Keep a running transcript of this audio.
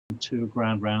To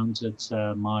Grand Rounds. It's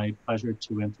my pleasure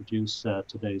to introduce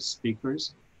today's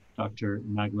speakers, Dr.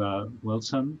 Nagwa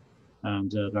Wilson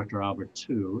and Dr. Albert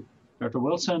Tu. Dr.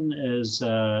 Wilson is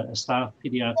a staff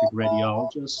pediatric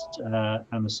radiologist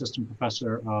and assistant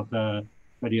professor of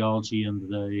radiology in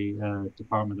the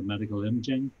Department of Medical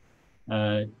Imaging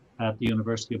at the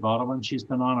University of Ottawa, and she's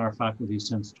been on our faculty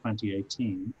since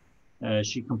 2018.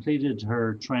 She completed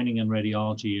her training in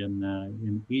radiology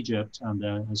in Egypt, and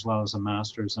as well as a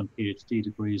master's and PhD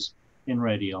degrees in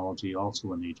radiology,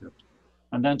 also in Egypt.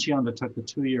 And then she undertook a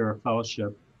 2-year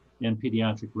fellowship in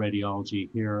pediatric radiology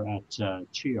here at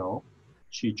CHIO.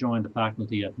 She joined the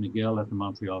faculty at McGill at the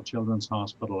Montreal Children's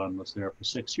Hospital and was there for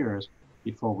 6 years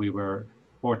before we were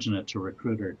fortunate to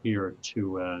recruit her here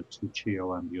to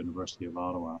CHIO and the University of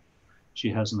Ottawa. She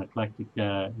has an eclectic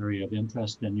area of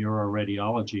interest in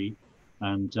neuroradiology,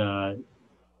 and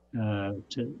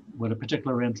with a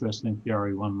particular interest in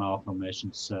Chiari 1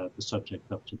 malformations, the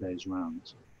subject of today's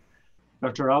rounds.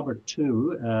 Dr. Albert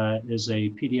Tu is a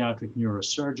pediatric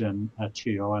neurosurgeon at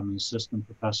CHIO. I'm an assistant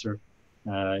professor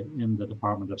in the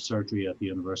Department of Surgery at the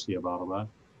University of Ottawa.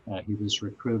 He was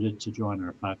recruited to join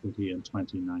our faculty in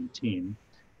 2019.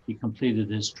 He completed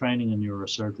his training in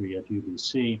neurosurgery at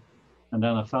UBC and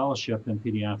then a fellowship in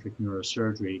pediatric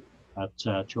neurosurgery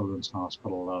at Children's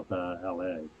Hospital of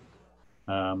LA.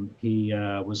 He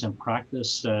was in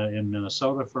practice in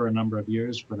Minnesota for a number of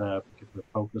years with a particular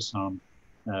focus on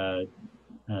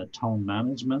tone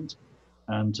management,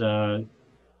 and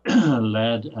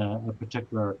led a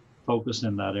particular focus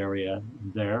in that area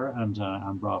there,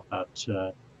 and brought that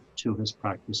to his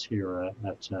practice here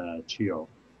at CHIO.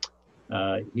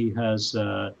 He has,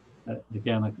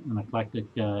 again, an eclectic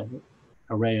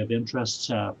array of interests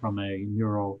from a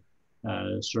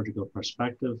surgical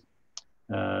perspective,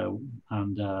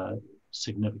 and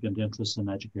significant interest in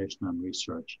education and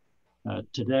research.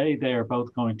 Today, they are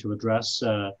both going to address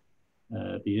the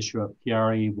issue of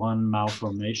Chiari 1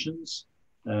 malformations,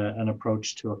 an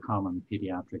approach to a common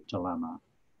pediatric dilemma.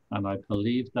 And I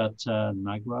believe that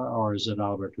Nagwa, or is it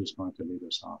Albert, who's going to lead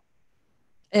us off?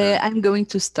 I'm going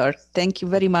to start. Thank you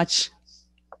very much.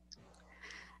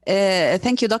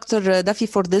 Thank you, Dr. Duffy,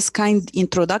 for this kind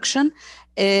introduction.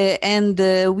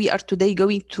 We are today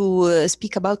going to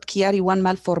speak about Chiari 1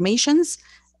 malformations.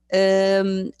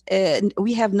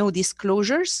 We have no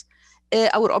disclosures.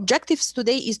 Our objectives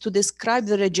today is to describe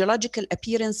the radiological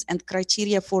appearance and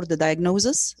criteria for the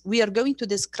diagnosis. We are going to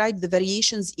describe the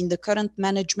variations in the current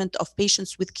management of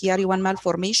patients with Chiari 1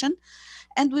 malformation,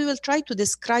 and we will try to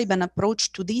describe an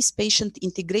approach to these patients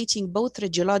integrating both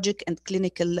radiologic and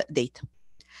clinical data.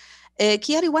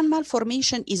 Chiari 1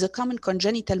 malformation is a common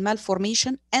congenital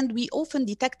malformation, and we often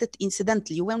detect it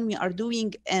incidentally. When we are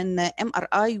doing an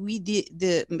MRI, we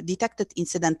detect it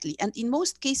incidentally, and in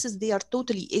most cases, they are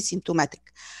totally asymptomatic.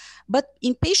 But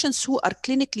in patients who are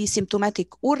clinically symptomatic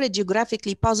or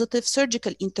radiographically positive,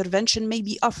 surgical intervention may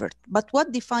be offered. But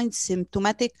what defines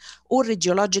symptomatic or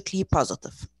radiologically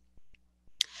positive?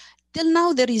 Till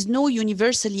now, there is no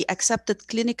universally accepted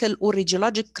clinical or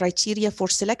radiologic criteria for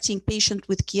selecting patients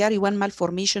with Chiari 1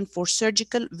 malformation for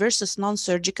surgical versus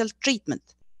non-surgical treatment.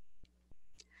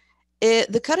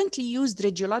 The currently used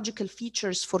radiological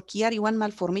features for Chiari 1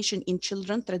 malformation in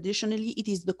children, traditionally, it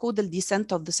is the caudal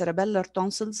descent of the cerebellar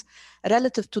tonsils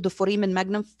relative to the foramen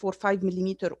magnum for 5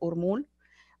 millimeter or more.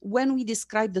 When we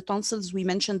describe the tonsils, we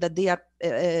mentioned that they are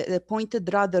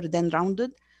pointed rather than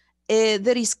rounded.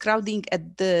 There is crowding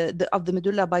at of the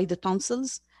medulla by the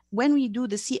tonsils. When we do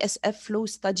the CSF flow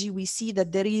study, we see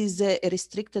that there is a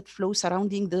restricted flow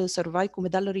surrounding the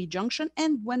cervicomedullary junction.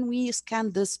 And when we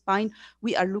scan the spine,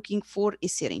 we are looking for a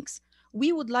syrinx.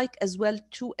 We would like as well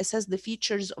to assess the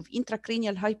features of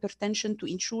intracranial hypertension to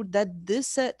ensure that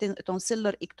this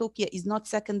tonsillar ectopia is not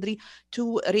secondary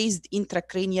to raised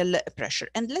intracranial pressure.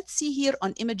 And let's see here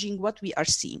on imaging what we are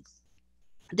seeing.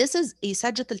 This is a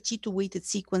sagittal T2 weighted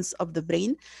sequence of the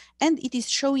brain, and it is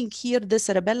showing here the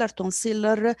cerebellar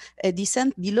tonsillar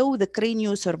descent below the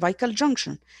craniocervical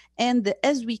junction. And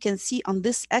as we can see on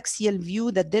this axial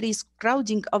view that there is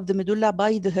crowding of the medulla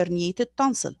by the herniated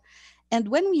tonsil. And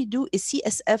when we do a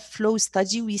CSF flow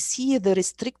study, we see the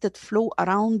restricted flow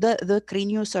around the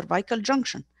craniocervical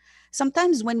junction.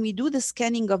 Sometimes when we do the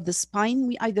scanning of the spine,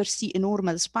 we either see a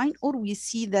normal spine or we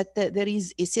see that there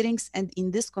is a syrinx, and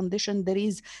in this condition, there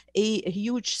is a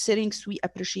huge syrinx we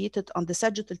appreciated on the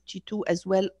sagittal T2 as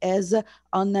well as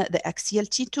on the axial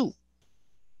T2.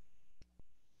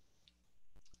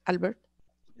 Albert?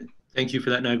 Thank you for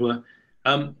that, Nagwa.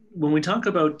 When we talk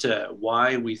about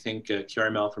why we think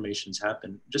Chiari malformations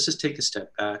happen, just to take a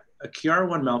step back, a Chiari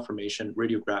 1 malformation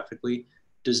radiographically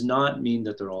does not mean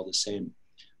that they're all the same.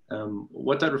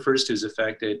 What that refers to is the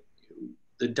fact that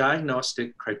the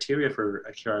diagnostic criteria for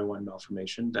a Chiari-1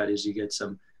 malformation, that is, you get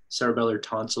some cerebellar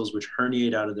tonsils which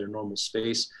herniate out of their normal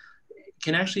space,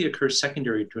 can actually occur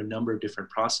secondary to a number of different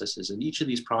processes. And each of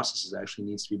these processes actually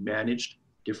needs to be managed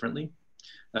differently.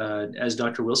 As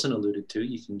Dr. Wilson alluded to,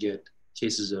 you can get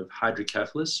cases of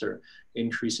hydrocephalus or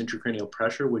increased intracranial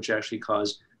pressure, which actually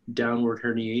cause downward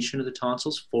herniation of the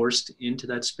tonsils forced into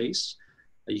that space.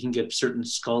 You can get certain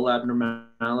skull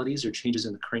abnormalities or changes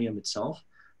in the cranium itself.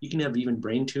 You can have even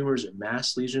brain tumors or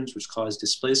mass lesions, which cause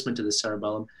displacement of the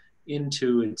cerebellum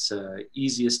into its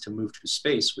easiest to move to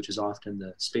space, which is often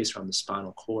the space around the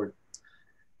spinal cord.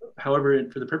 However,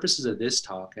 for the purposes of this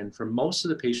talk, and for most of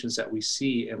the patients that we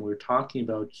see, and we're talking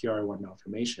about Chiari-1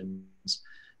 malformations,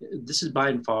 this is by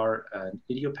and far an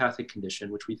idiopathic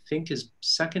condition, which we think is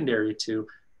secondary to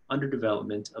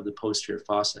underdevelopment of the posterior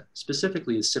fossa,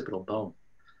 specifically the occipital bone.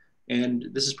 And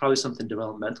this is probably something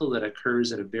developmental that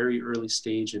occurs at a very early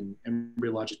stage in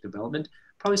embryologic development,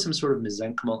 probably some sort of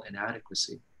mesenchymal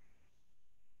inadequacy.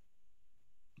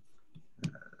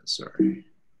 Sorry.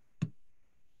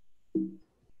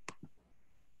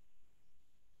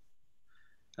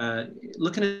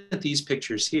 Looking at these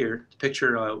pictures here, the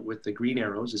picture with the green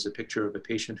arrows is a picture of a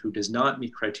patient who does not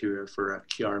meet criteria for a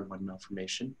Chiari-1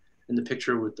 malformation. And the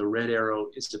picture with the red arrow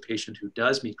is the patient who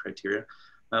does meet criteria.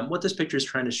 What this picture is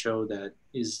trying to show that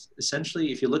is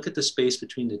essentially, if you look at the space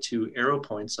between the two arrow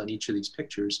points on each of these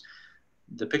pictures,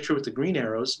 the picture with the green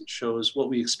arrows shows what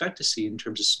we expect to see in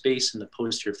terms of space in the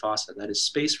posterior fossa, that is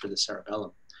space for the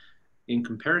cerebellum. In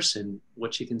comparison,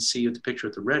 what you can see with the picture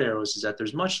with the red arrows is that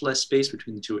there's much less space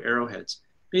between the two arrowheads,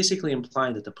 basically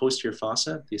implying that the posterior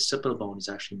fossa, the occipital bone, is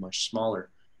actually much smaller.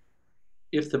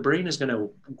 If the brain is going to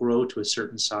grow to a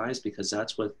certain size, because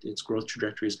that's what its growth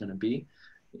trajectory is going to be,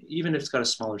 even if it's got a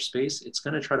smaller space, it's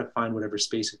going to try to find whatever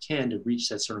space it can to reach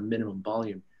that sort of minimum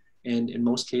volume. And in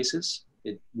most cases,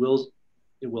 it will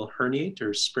herniate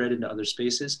or spread into other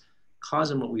spaces,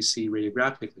 causing what we see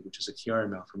radiographically, which is a Chiari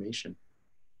malformation.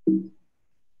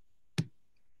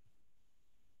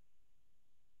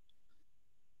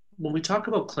 When we talk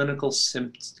about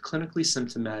clinically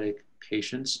symptomatic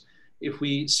patients, if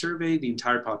we survey the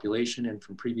entire population and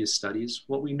from previous studies,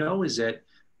 what we know is that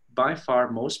by far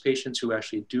most patients who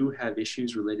actually do have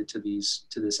issues related to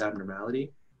this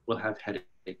abnormality will have headache.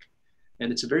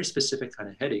 And it's a very specific kind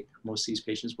of headache. Most of these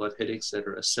patients will have headaches that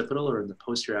are occipital or in the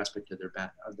posterior aspect of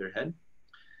their head.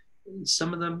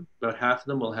 Some of them, about half of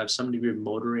them, will have some degree of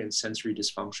motor and sensory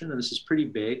dysfunction. And this is pretty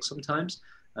vague sometimes,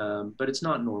 but it's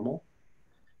not normal.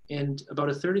 And about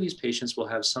a third of these patients will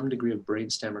have some degree of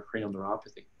brainstem or cranial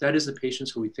neuropathy. That is the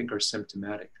patients who we think are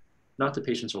symptomatic, not the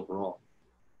patients overall.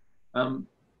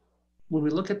 When we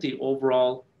look at the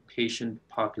overall patient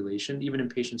population, even in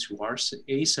patients who are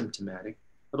asymptomatic,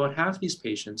 about half these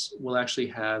patients will actually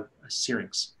have a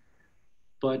syrinx.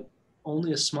 But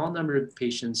only a small number of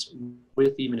patients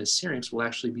with even a syrinx will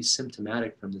actually be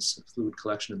symptomatic from this fluid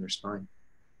collection in their spine.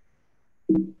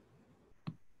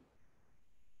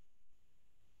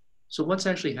 So what's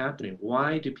actually happening?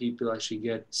 Why do people actually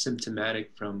get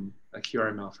symptomatic from a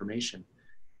Chiari malformation?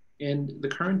 And the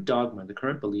current dogma, the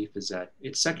current belief is that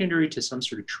it's secondary to some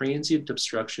sort of transient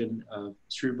obstruction of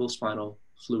cerebrospinal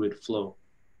fluid flow.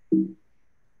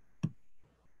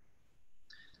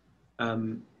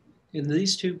 In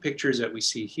these two pictures that we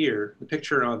see here, the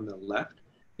picture on the left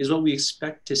is what we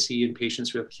expect to see in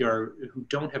patients who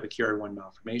don't have a Chiari-1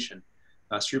 malformation.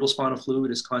 Cerebrospinal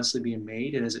fluid is constantly being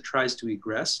made, and as it tries to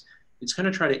egress, it's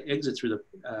going to try to exit through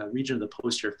the region of the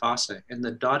posterior fossa. And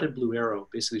the dotted blue arrow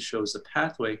basically shows the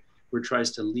pathway where it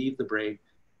tries to leave the brain,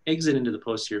 exit into the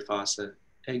posterior fossa,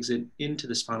 exit into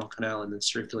the spinal canal, and then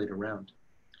circulate around.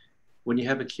 When you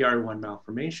have a Chiari-1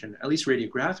 malformation, at least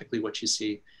radiographically, what you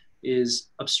see is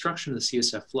obstruction of the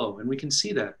CSF flow. And we can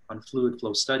see that on fluid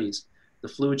flow studies. The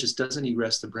fluid just doesn't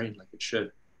egress the brain like it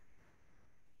should.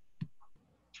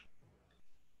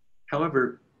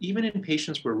 However, even in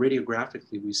patients where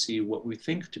radiographically we see what we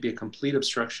think to be a complete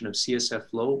obstruction of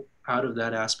CSF flow out of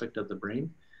that aspect of the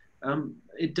brain,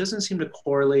 it doesn't seem to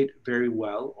correlate very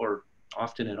well or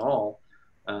often at all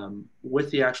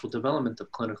with the actual development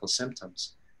of clinical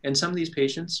symptoms. And some of these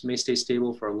patients may stay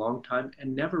stable for a long time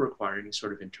and never require any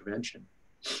sort of intervention.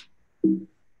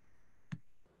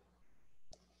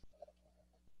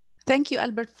 Thank you,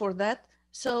 Albert, for that.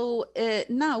 So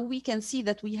now we can see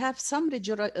that we have some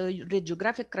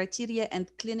radiographic criteria and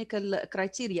clinical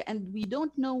criteria, and we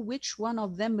don't know which one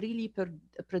of them really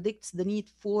predicts the need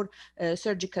for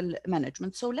surgical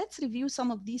management. So let's review some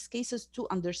of these cases to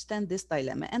understand this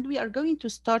dilemma. And we are going to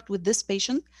start with this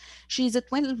patient. She's a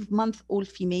 12-month-old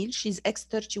female. She's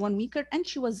X31 weaker, and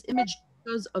she was imaged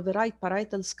because of a right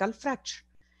parietal skull fracture.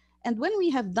 And when we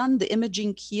have done the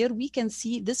imaging here, we can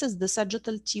see this is the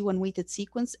sagittal T1 weighted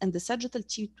sequence and the sagittal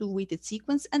T2 weighted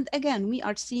sequence. And again, we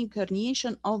are seeing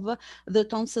herniation of the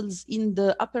tonsils in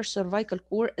the upper cervical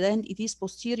cord, and it is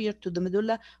posterior to the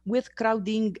medulla with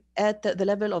crowding at the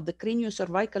level of the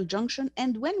craniocervical junction.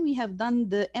 And when we have done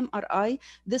the MRI,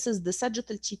 this is the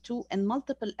sagittal T2 and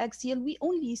multiple axial, we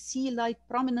only see like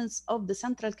prominence of the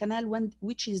central canal,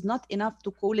 which is not enough to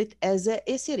call it as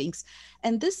a syrinx.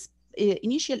 And this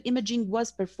initial imaging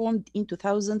was performed in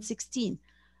 2016.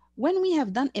 When we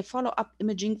have done a follow-up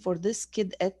imaging for this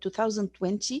kid at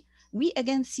 2020, we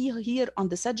again see here on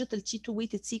the sagittal T2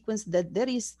 weighted sequence that there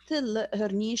is still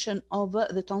herniation of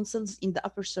the tonsils in the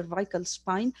upper cervical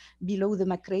spine below the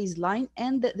Macrae's line.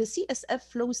 And the CSF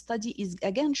flow study is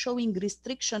again showing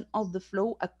restriction of the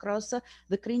flow across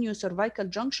the craniocervical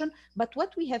junction. But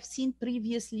what we have seen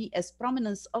previously as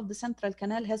prominence of the central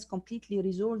canal has completely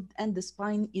resolved and the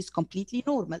spine is completely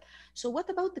normal. So what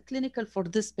about the clinical for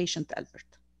this patient, Albert?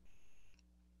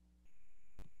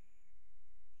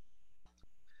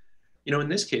 You know, in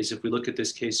this case, if we look at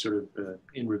this case sort of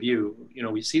in review, you know,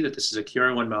 we see that this is a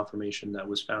Chiari-1 malformation that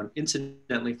was found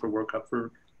incidentally for workup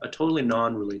for a totally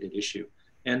non-related issue.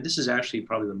 And this is actually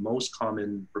probably the most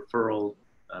common referral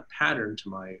pattern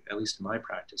to at least to my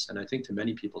practice, and I think to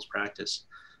many people's practice.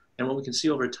 And what we can see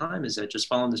over time is that just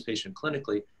following this patient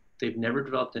clinically, they've never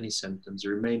developed any symptoms,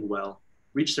 or remained well,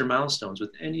 reached their milestones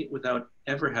without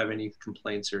ever having any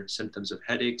complaints or symptoms of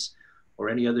headaches, or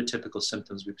any other typical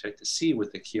symptoms we expect to see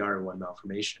with the Chiari-1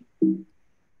 malformation.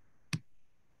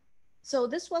 So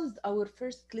this was our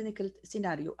first clinical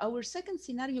scenario. Our second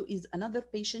scenario is another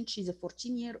patient. She's a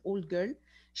 14-year-old girl.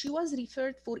 She was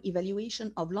referred for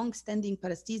evaluation of long-standing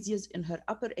paresthesias in her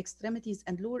upper extremities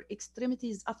and lower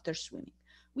extremities after swimming.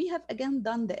 We have again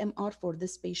done the MR for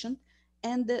this patient.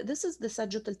 And this is the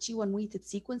sagittal T1 weighted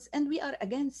sequence. And we are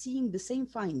again seeing the same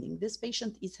finding. This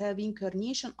patient is having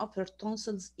herniation of her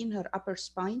tonsils in her upper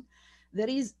spine. There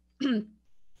is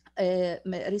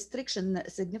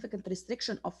significant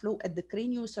restriction of flow at the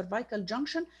craniocervical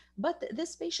junction. But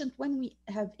this patient, when we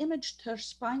have imaged her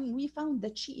spine, we found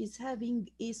that she is having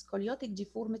a scoliotic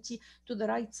deformity to the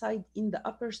right side in the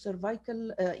upper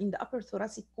cervical, in the upper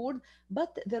thoracic cord,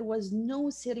 but there was no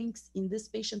syrinx in this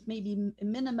patient, maybe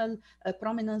minimal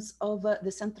prominence of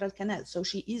the central canal. So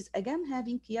she is again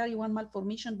having Chiari-1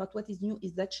 malformation, but what is new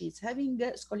is that she is having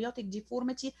scoliotic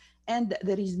deformity and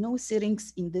there is no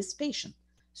syrinx in this patient.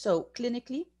 So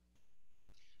clinically?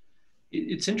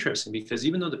 It's interesting because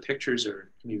even though the pictures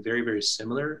are can be very, very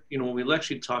similar, you know, when we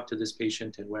actually talked to this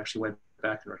patient and we actually went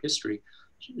back in our history,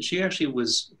 she actually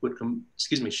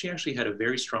she actually had a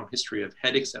very strong history of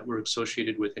headaches that were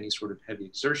associated with any sort of heavy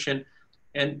exertion.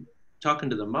 And talking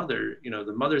to the mother, you know,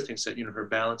 the mother thinks that, you know, her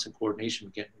balance and coordination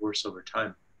would get worse over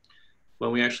time.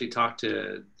 When we actually talked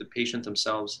to the patient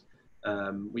themselves,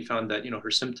 we found that, you know,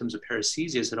 her symptoms of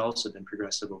paresthesias had also been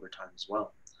progressive over time as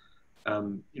well.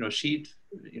 You know, she,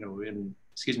 you know,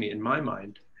 in my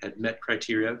mind, had met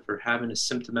criteria for having a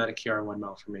symptomatic Chiari-1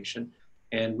 malformation.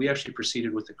 And we actually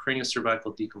proceeded with the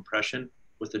craniocervical decompression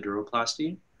with the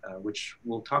duroplasty, which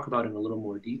we'll talk about in a little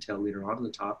more detail later on in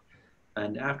the talk.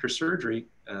 And after surgery,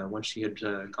 once she had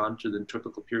gone through the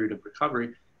typical period of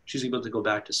recovery, she's able to go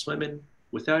back to swimming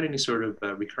without any sort of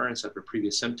recurrence of her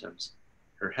previous symptoms.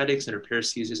 Her headaches and her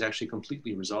paresthesia is actually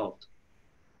completely resolved.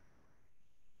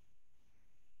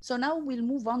 So now we'll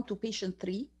move on to patient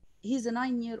 3. He's a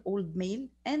 9-year-old male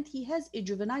and he has a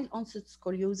juvenile onset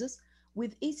scoliosis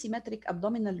with asymmetric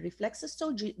abdominal reflexes.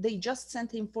 So they just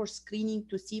sent him for screening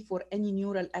to see for any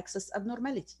neural axis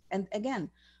abnormality. And again,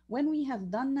 when we have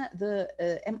done the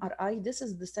MRI, this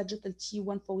is the sagittal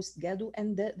T1 post-GADU,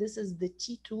 and this is the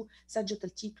T2 sagittal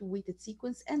T2 weighted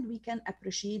sequence, and we can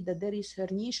appreciate that there is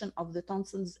herniation of the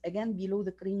tonsils again below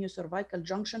the craniocervical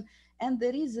junction, and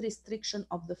there is restriction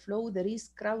of the flow. There is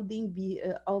crowding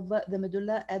of the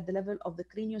medulla at the level of the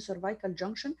craniocervical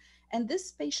junction, and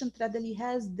this patient readily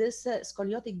has this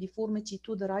scoliotic deformity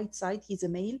to the right side. He's a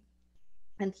male.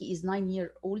 and he is 9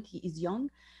 years old, he is young.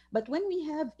 But when we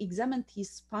have examined his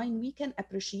spine, we can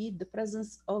appreciate the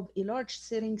presence of a large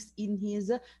syrinx in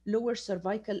his lower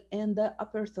cervical and the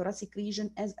upper thoracic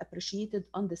region, as appreciated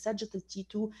on the sagittal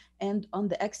T2 and on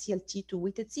the axial T2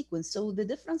 weighted sequence. So the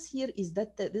difference here is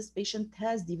that this patient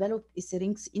has developed a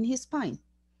syrinx in his spine.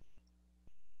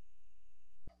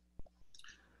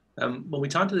 When we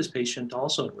talked to this patient,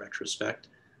 also in retrospect,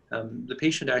 the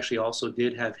patient actually also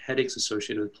did have headaches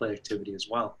associated with play activity as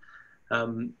well.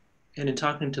 And in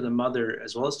talking to the mother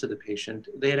as well as to the patient,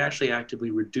 they had actually actively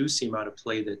reduced the amount of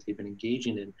play that they've been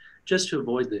engaging in just to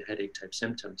avoid the headache type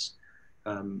symptoms.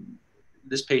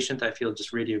 This patient, I feel,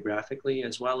 just radiographically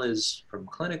as well as from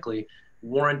clinically,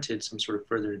 warranted some sort of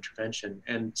further intervention.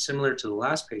 And similar to the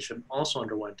last patient, also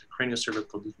underwent a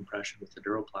craniocervical decompression with the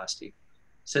duroplasty.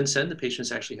 Since then, the patient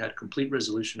has actually had complete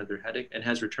resolution of their headache and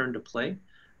has returned to play.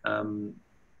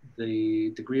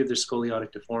 The degree of their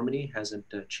scoliotic deformity hasn't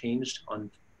changed on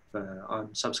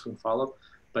subsequent follow-up,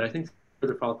 but I think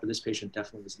further follow-up for this patient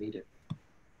definitely was needed.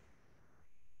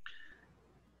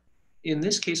 In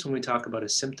this case, when we talk about a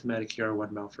symptomatic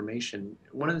Chiari-1 malformation,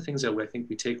 one of the things that I think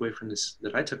we take away from this,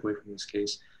 that I took away from this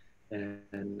case,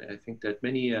 and I think that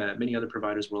many other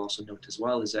providers will also note as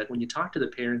well, is that when you talk to the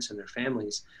parents and their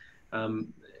families,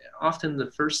 often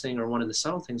the first thing or one of the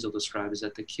subtle things they'll describe is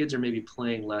that the kids are maybe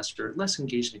playing less or less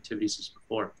engaged in activities as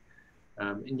before.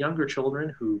 In younger children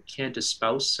who can't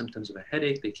espouse symptoms of a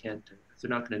headache, they're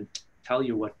not going to tell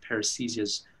you what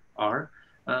paresthesias are.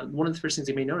 One of the first things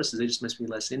they may notice is they just must be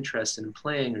less interested in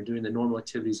playing or doing the normal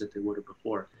activities that they would have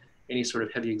before. Any sort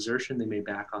of heavy exertion, they may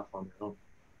back off on their own.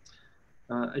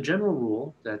 A general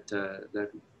rule that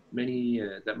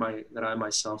I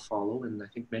myself follow, and I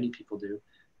think many people do,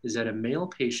 is that a male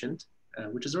patient,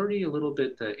 which is already a little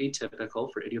bit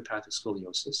atypical for idiopathic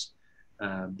scoliosis,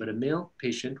 but a male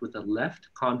patient with a left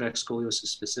convex scoliosis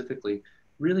specifically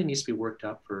really needs to be worked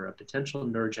up for a potential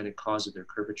neurogenic cause of their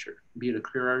curvature, be it a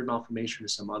Chiari malformation or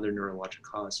some other neurologic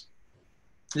cause.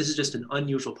 This is just an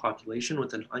unusual population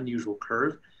with an unusual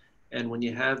curve. And when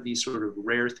you have these sort of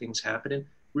rare things happening,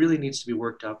 really needs to be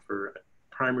worked up for a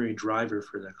primary driver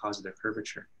for the cause of their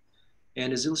curvature.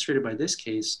 And as illustrated by this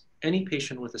case, any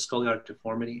patient with a scoliotic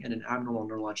deformity and an abnormal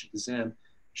neurologic exam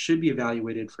should be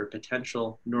evaluated for a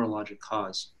potential neurologic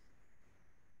cause.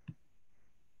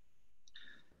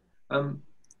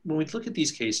 When we look at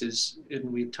these cases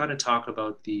and we try to talk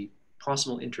about the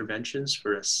possible interventions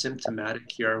for a symptomatic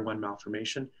Chiari-1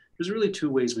 malformation, there's really two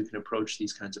ways we can approach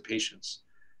these kinds of patients.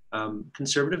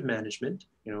 Conservative management,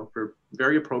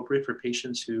 very appropriate for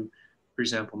patients who, for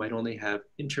example, might only have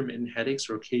intermittent headaches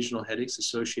or occasional headaches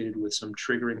associated with some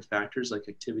triggering factors like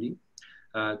activity.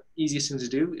 Easiest thing to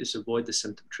do is avoid the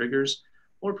symptom triggers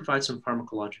or provide some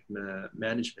pharmacologic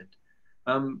management.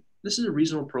 This is a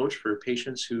reasonable approach for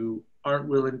patients who aren't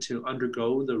willing to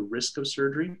undergo the risk of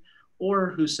surgery or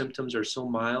whose symptoms are so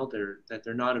mild that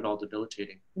they're not at all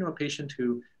debilitating. A patient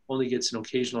who only gets an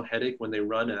occasional headache when they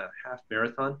run a half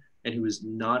marathon and who is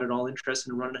not at all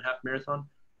interested in running a half marathon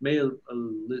may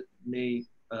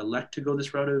elect to go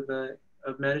this route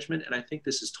of management, and I think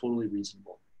this is totally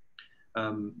reasonable.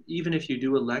 Even if you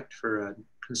do elect for a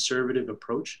conservative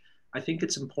approach, I think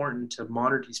it's important to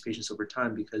monitor these patients over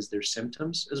time because their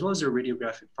symptoms, as well as their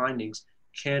radiographic findings,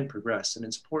 can progress, and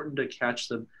it's important to catch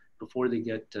them before they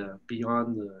get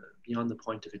beyond the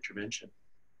point of intervention.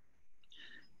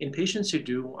 In patients who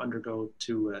do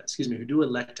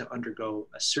elect to undergo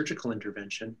a surgical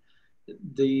intervention,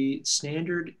 the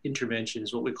standard intervention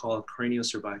is what we call a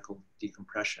craniocervical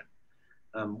decompression.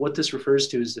 What this refers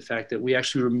to is the fact that we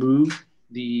actually remove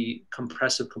the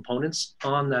compressive components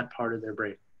on that part of their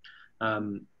brain.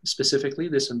 Specifically,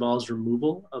 this involves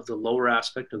removal of the lower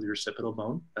aspect of the occipital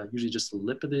bone, usually just the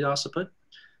lip of the occiput.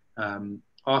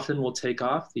 Often we'll take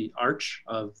off the arch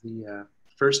of the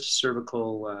first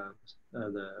cervical,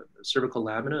 the cervical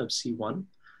lamina of C1.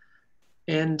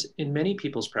 And in many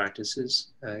people's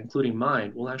practices, including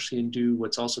mine, we'll actually do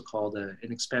what's also called an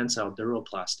expansile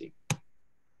duroplasty.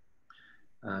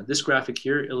 This graphic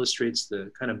here illustrates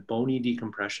the kind of bony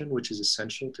decompression, which is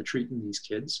essential to treating these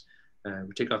kids.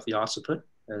 We take off the occiput,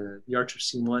 the arch of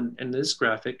C1, and this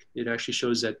graphic, it actually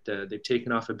shows that they've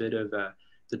taken off a bit of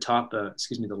the top, the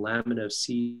lamina of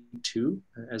C2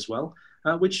 as well,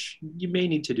 which you may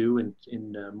need to do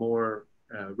in more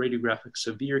radiographic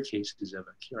severe cases of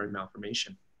a Chiari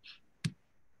malformation.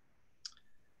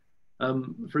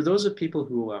 For those of people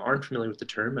who aren't familiar with the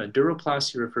term,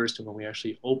 duroplasty refers to when we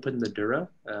actually open the dura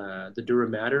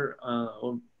mater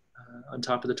on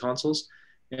top of the tonsils,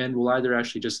 and we'll either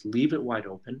actually just leave it wide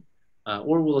open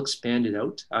or we'll expand it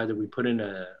out. Either we put in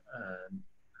a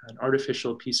an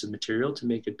artificial piece of material to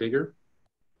make it bigger,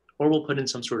 or we'll put in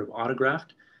some sort of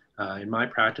autograft. In my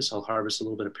practice, I'll harvest a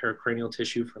little bit of pericranial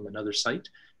tissue from another site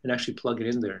and actually plug it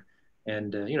in there.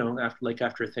 And, you know,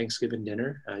 after a Thanksgiving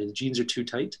dinner, the jeans are too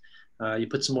tight. You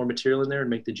put some more material in there and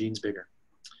make the jeans bigger.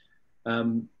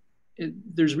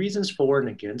 There's reasons for and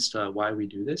against why we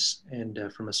do this.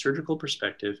 And from a surgical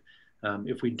perspective,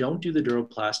 if we don't do the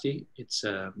duroplasty, it's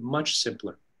much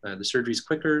simpler. The surgery is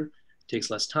quicker,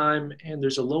 takes less time, and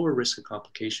there's a lower risk of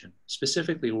complication.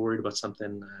 Specifically, we're worried about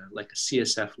something like a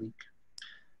CSF leak.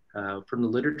 From the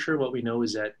literature, what we know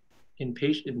is that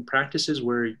in practices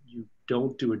where you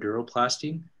don't do a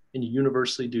duroplasty and you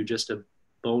universally do just a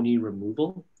bony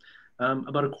removal,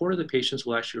 about a quarter of the patients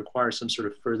will actually require some sort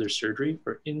of further surgery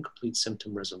for incomplete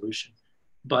symptom resolution.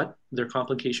 But their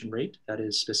complication rate, that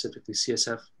is specifically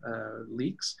CSF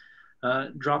leaks,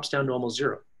 drops down to almost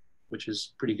zero, which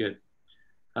is pretty good.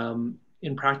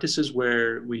 In practices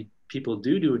where people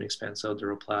do an expansile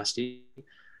duroplasty,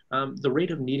 the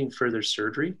rate of needing further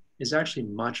surgery is actually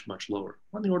much, much lower,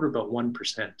 on the order of about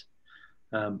 1%.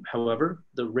 However,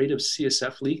 the rate of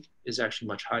CSF leak is actually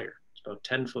much higher. It's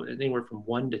about anywhere from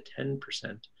 1 to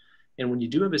 10%. And when you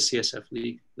do have a CSF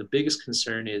leak, the biggest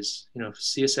concern is, you know, if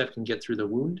CSF can get through the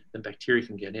wound, then bacteria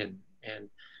can get in. And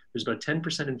there's about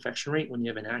 10% infection rate when you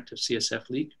have an active CSF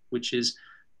leak, which is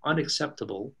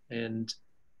unacceptable and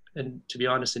to be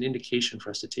honest, an indication for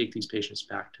us to take these patients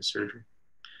back to surgery.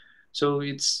 So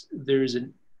there's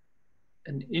an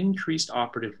increased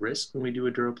operative risk when we do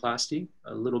a duroplasty,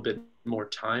 a little bit more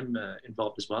time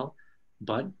involved as well,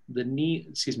 but the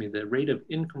rate of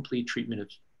incomplete treatment of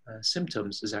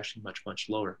symptoms is actually much, much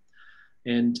lower.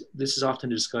 And this is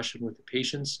often a discussion with the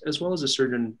patients as well as a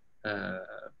surgeon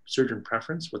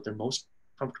preference, what they're most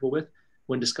comfortable with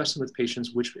when discussing with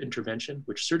patients which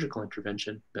surgical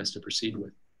intervention best to proceed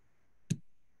with.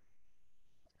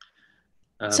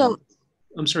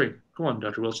 I'm sorry, go on,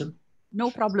 Dr. Wilson. No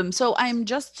problem. So I'm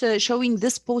just showing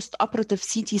this post-operative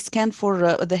CT scan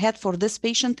for the head for this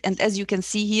patient. And as you can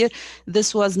see here,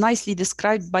 this was nicely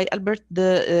described by Albert,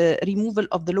 the removal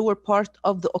of the lower part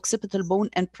of the occipital bone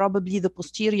and probably the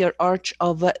posterior arch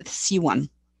of C1.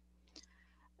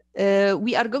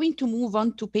 We are going to move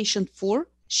on to patient 4.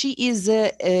 She is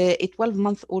a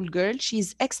 12-month-old girl.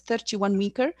 She's ex-31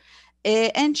 weeker.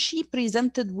 And she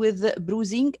presented with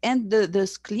bruising, and the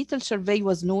skeletal survey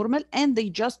was normal, and they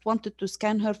just wanted to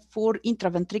scan her for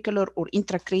intraventricular or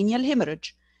intracranial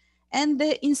hemorrhage. And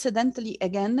incidentally,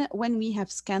 again, when we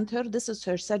have scanned her, this is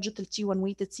her sagittal T1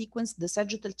 weighted sequence, the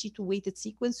sagittal T2 weighted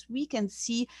sequence, we can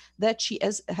see that she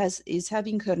is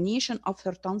having herniation of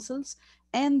her tonsils,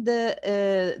 and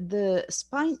the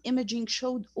spine imaging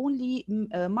showed only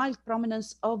mild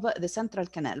prominence of the central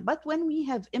canal. But when we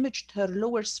have imaged her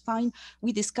lower spine,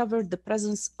 we discovered the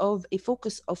presence of a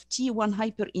focus of T1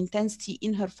 hyperintensity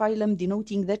in her phylum,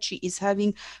 denoting that she is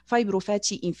having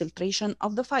fibrofatty infiltration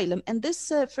of the phylum. And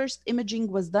this first imaging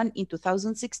was done in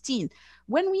 2016.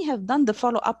 When we have done the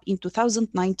follow-up in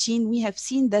 2019, we have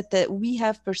seen that we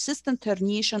have persistent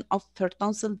herniation of her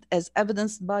tonsil as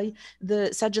evidenced by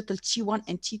the sagittal T1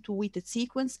 and T2 weighted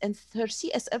sequence, and her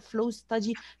CSF flow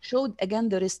study showed again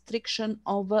the restriction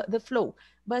of the flow.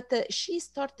 But she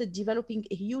started developing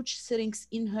a huge syrinx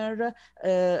in her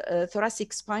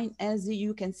thoracic spine, as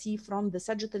you can see from the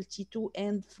sagittal T2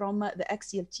 and from the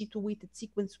axial T2 weighted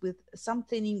sequence, with some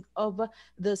thinning of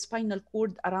the spinal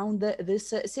cord around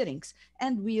this syrinx.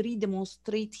 And we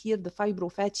redemonstrate here the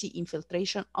fibrofatty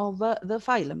infiltration of the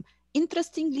phylum.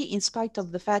 Interestingly, in spite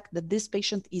of the fact that this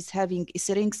patient is having a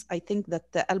syrinx, I think that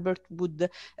Albert would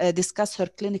discuss her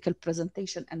clinical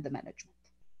presentation and the management.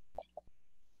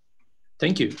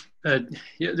 Thank you.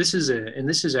 Yeah, this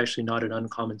is actually not an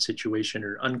uncommon situation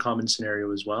or uncommon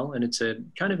scenario as well, and it's a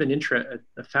kind of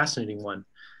a fascinating one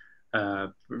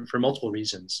for multiple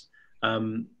reasons.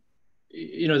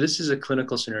 You know, this is a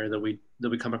clinical scenario that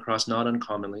we come across not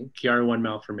uncommonly. Chiari 1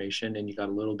 malformation, and you got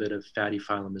a little bit of fatty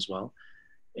phylum as well.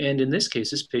 And in this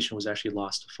case, this patient was actually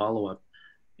lost to follow-up.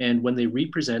 And when they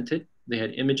represented, they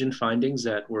had imaging findings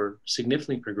that were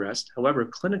significantly progressed. However,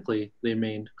 clinically, they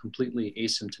remained completely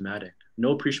asymptomatic.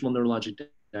 No appreciable neurologic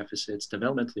deficits,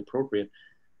 developmentally appropriate,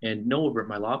 and no overt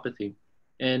myelopathy.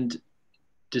 And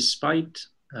despite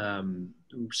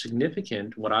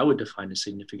significant, what I would define as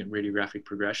significant radiographic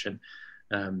progression,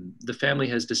 the family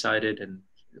has decided, and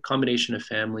a combination of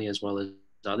family as well as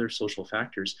other social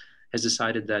factors, has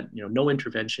decided that, you know, no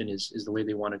intervention is the way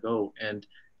they want to go. And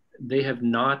they have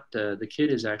not, the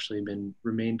kid has actually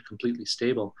remained completely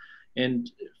stable.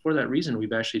 And for that reason,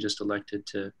 we've actually just elected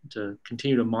to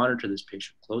continue to monitor this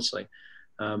patient closely.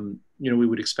 we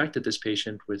would expect that this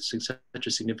patient with such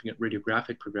a significant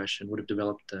radiographic progression would have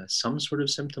developed some sort of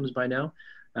symptoms by now.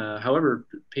 However,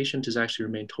 the patient has actually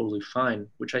remained totally fine,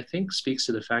 which I think speaks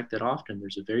to the fact that often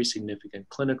there's a very significant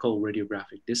clinical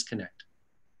radiographic disconnect.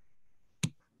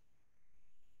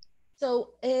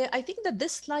 So I think that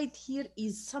this slide here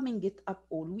is summing it up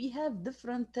all. We have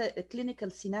different clinical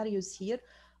scenarios here.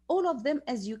 All of them,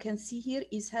 as you can see here,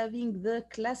 is having the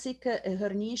classic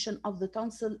herniation of the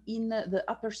tonsil in the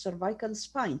upper cervical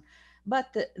spine.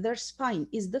 But their spine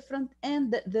is different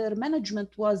and their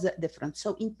management was different.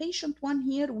 So in patient one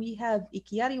here, we have a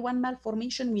Chiari 1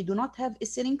 malformation. We do not have a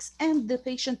syrinx and the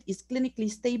patient is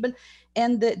clinically stable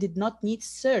and did not need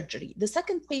surgery. The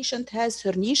second patient has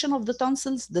herniation of the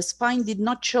tonsils. The spine did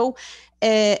not show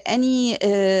any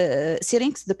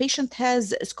syrinx. The patient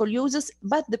has scoliosis,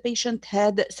 but the patient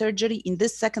had surgery in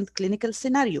this second clinical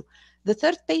scenario. The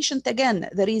third patient, again,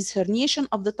 there is herniation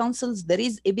of the tonsils. There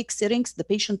is a big syrinx. The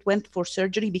patient went for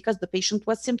surgery because the patient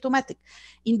was symptomatic.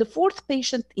 In the fourth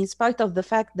patient, in spite of the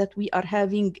fact that we are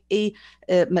having the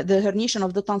herniation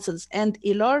of the tonsils and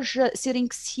a large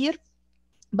syrinx here,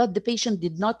 but the patient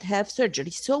did not have surgery.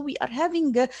 So we are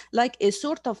having like a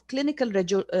sort of clinical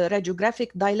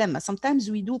radiographic dilemma.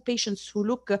 Sometimes we do patients who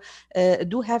look,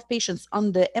 have patients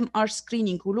on the MR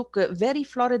screening who look very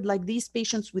florid like these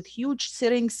patients with huge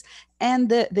syrinx, and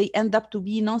they end up to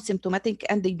be non-symptomatic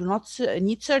and they do not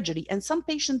need surgery. And some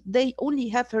patients, they only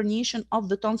have herniation of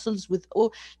the tonsils with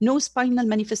no spinal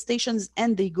manifestations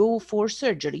and they go for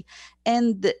surgery.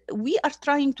 And we are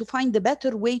trying to find a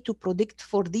better way to predict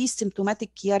for these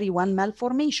symptomatic Chiari 1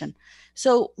 malformation.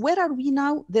 So where are we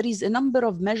now? There is a number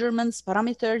of measurements,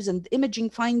 parameters, and imaging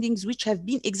findings which have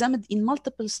been examined in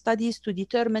multiple studies to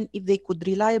determine if they could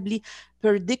reliably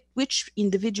predict which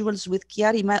individuals with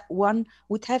Chiari 1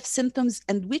 would have symptoms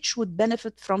and which would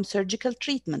benefit from surgical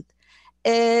treatment.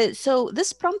 So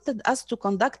this prompted us to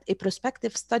conduct a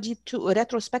retrospective study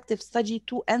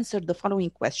to answer the following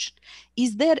question.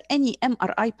 Is there any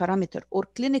MRI parameter or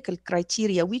clinical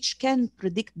criteria which can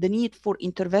predict the need for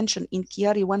intervention in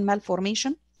Chiari 1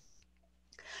 malformation?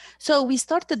 So we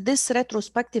started this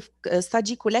retrospective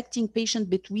study collecting patients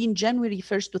between January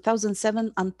 1st,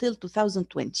 2007 until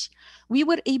 2020. We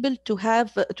were able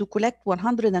to collect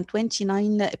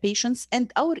 129 patients,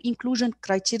 and our inclusion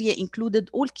criteria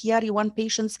included all Chiari 1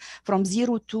 patients from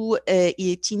 0 to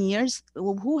 18 years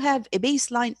who have a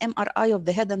baseline MRI of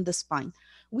the head and the spine.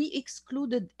 We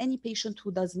excluded any patient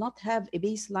who does not have a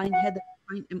baseline head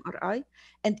and spine MRI,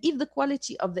 and if the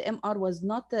quality of the MR was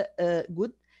not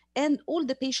good, and all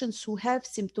the patients who have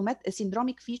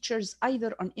syndromic features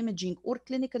either on imaging or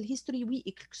clinical history, we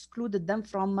excluded them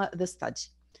from the study.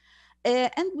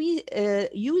 And we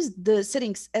used the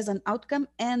syrinx as an outcome,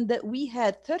 and we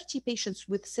had 30 patients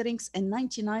with syrinx and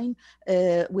 99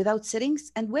 without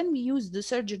syrinx. And when we used the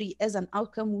surgery as an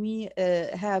outcome, we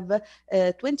have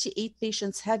 28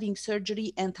 patients having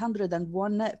surgery and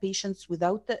 101 patients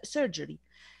without surgery.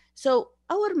 So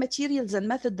our materials and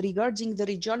method regarding the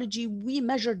radiology, we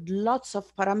measured lots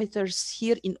of parameters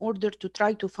here in order to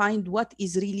try to find what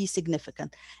is really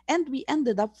significant. And we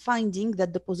ended up finding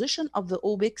that the position of the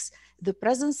orbix, the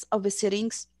presence of a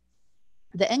syrinx,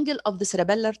 the angle of the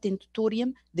cerebellar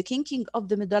tentorium, the kinking of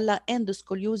the medulla, and the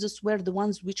scoliosis were the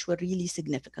ones which were really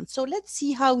significant. So let's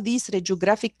see how these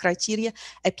radiographic criteria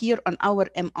appear on our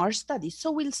MR study.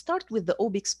 So we'll start with the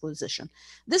orbix position.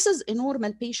 This is a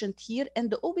normal patient here, and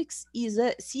the orbix is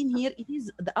seen here. It is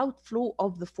the outflow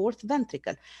of the fourth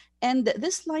ventricle. And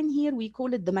this line here, we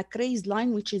call it the Macrae's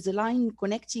line, which is a line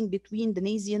connecting between the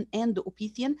Nasion and the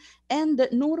Ophidian. And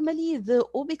normally the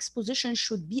orbix position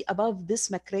should be above this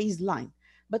Macrae's line.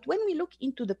 But when we look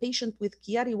into the patient with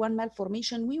Chiari 1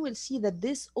 malformation, we will see that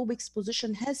this orbix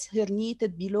position has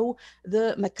herniated below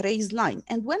the Macrae's line.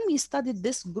 And when we studied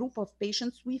this group of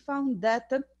patients, we found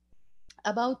that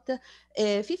about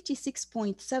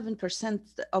 56.7%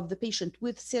 of the patient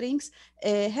with syrinx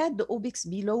had the orbix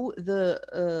below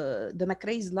the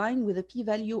Macrae's line with a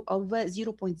p-value of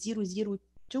 0.002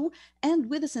 and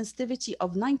with a sensitivity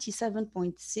of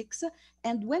 97.6.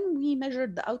 And when we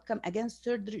measured the outcome against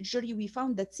surgery, we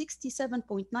found that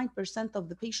 67.9% of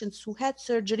the patients who had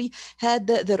surgery had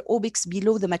their orbix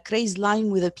below the Macrae's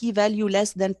line with a p-value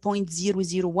less than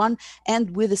 0.001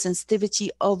 and with a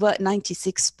sensitivity of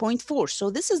 96.4. So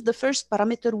this is the first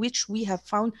parameter which we have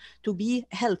found to be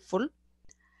helpful.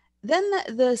 Then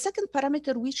the second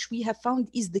parameter which we have found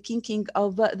is the kinking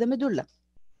of the medulla.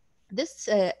 This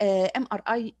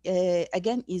MRI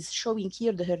again is showing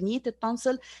here the herniated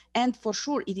tonsil, and for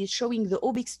sure it is showing the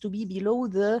obics to be below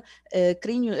the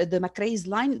the Macrae's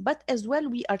line, but as well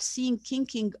we are seeing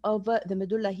kinking of the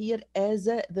medulla here as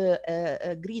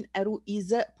the green arrow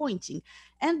is pointing.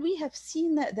 And we have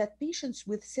seen that patients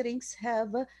with syrinx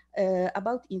have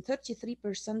about in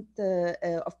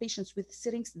 33% of patients with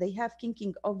syrinx, they have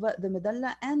kinking of the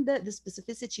medulla, and the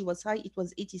specificity was high, it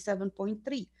was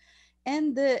 87.3.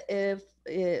 And the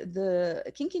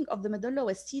kinking of the medulla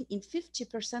was seen in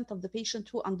 50% of the patients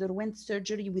who underwent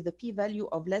surgery with a p-value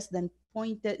of less than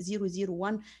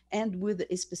 0.001 and with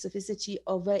a specificity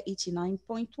of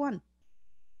 89.1.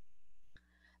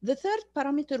 The third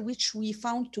parameter which we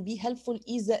found to be helpful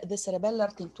is the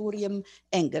cerebellar tentorium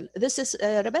angle. This is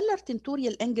cerebellar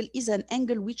tentorial angle is an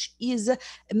angle which is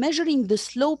measuring the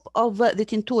slope of the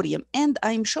tentorium. And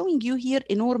I'm showing you here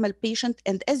a normal patient.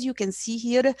 And as you can see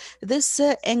here, this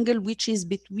angle which is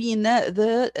between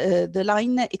the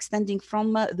line extending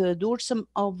from the dorsum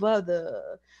of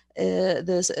the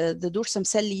dorsum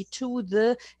celli to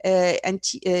the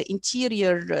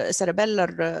interior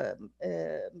cerebellar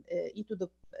into the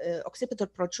occipital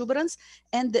protuberance,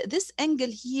 and this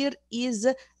angle here is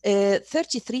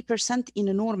 33% in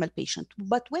a normal patient.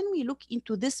 But when we look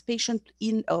into this patient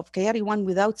of Chiari 1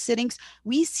 without syrinx,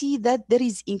 we see that there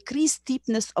is increased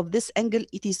steepness of this angle.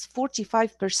 It is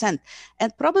 45%,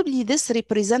 and probably this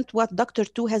represents what Dr.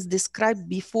 Tu has described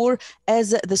before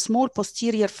as the small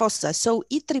posterior fossa. So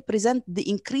it represents the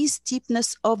increased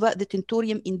steepness of the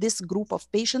tentorium in this group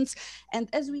of patients. And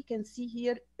as we can see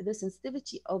here, the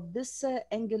sensitivity of this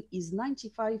angle is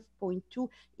 95.2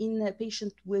 in a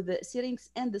patient with syrinx,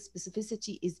 and the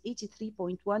specificity is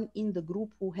 83.1 in the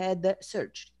group who had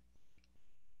surgery.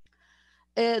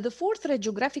 The fourth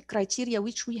radiographic criteria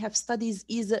which we have studied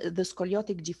is the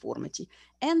scoliotic deformity.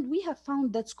 And we have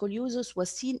found that scoliosis was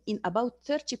seen in about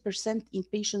 30% in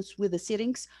patients with a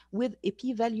syrinx with a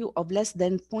p-value of less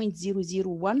than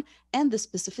 0.001, and the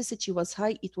specificity was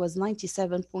high, it was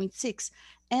 97.6.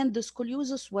 And the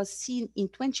scoliosis was seen in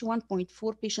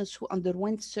 21.4 patients who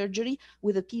underwent surgery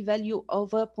with a p-value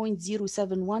of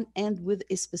 0.071 and with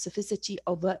a specificity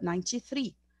of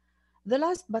 93. The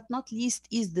last but not least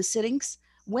is the syrinx.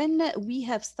 When we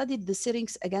have studied the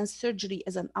syrinx against surgery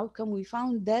as an outcome, we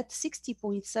found that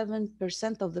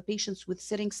 60.7% of the patients with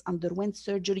syrinx underwent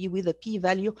surgery with a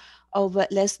p-value of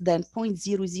less than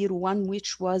 0.001,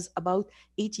 which was about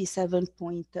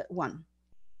 87.1.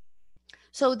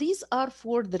 So these are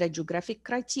for the radiographic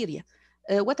criteria.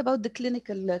 What about the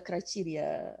clinical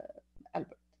criteria,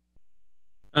 Albert?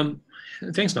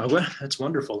 Thanks, Nagwa. That's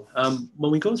wonderful.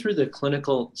 When we go through the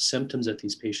clinical symptoms that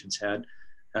these patients had,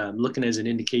 looking as an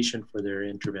indication for their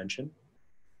intervention,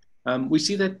 we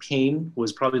see that pain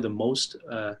was probably the most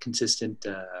consistent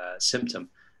symptom.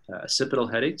 Occipital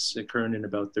headaches occurring in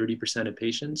about 30% of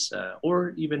patients,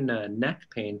 or even neck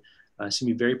pain seem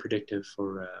to be very predictive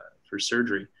for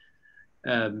surgery.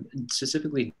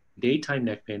 Specifically, daytime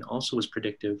neck pain also was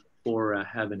predictive for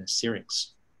having a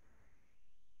syrinx.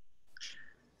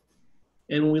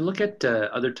 And when we look at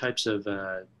other types of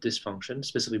dysfunction,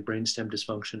 specifically brainstem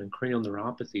dysfunction and cranial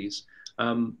neuropathies,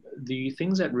 the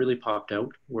things that really popped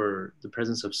out were the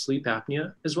presence of sleep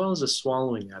apnea, as well as a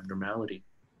swallowing abnormality.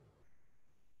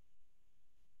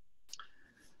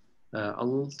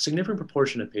 A significant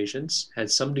proportion of patients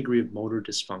had some degree of motor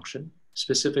dysfunction,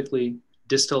 specifically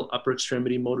distal upper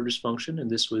extremity motor dysfunction, and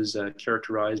this was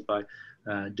characterized by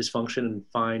dysfunction in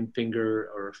fine finger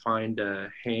or fine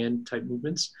hand type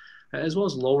movements, as well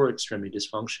as lower extremity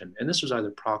dysfunction. And this was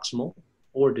either proximal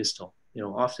or distal,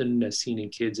 often seen in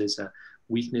kids as a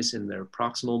weakness in their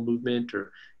proximal movement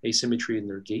or asymmetry in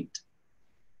their gait.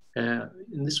 And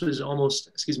this was almost,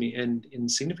 and in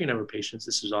significant number of patients,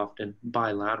 this was often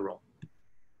bilateral.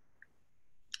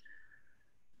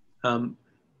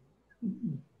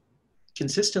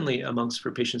 Consistently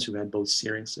for patients who had both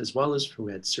syrinx as well as who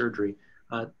had surgery,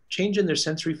 change in their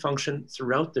sensory function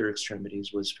throughout their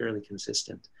extremities was fairly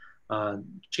consistent.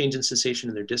 Change in sensation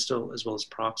in their distal as well as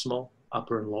proximal,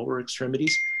 upper and lower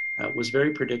extremities was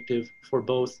very predictive for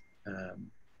both,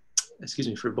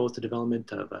 for both the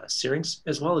development of syrinx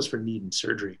as well as for need in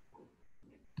surgery.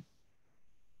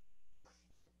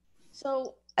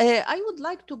 So I would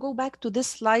like to go back to this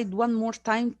slide one more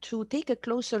time to take a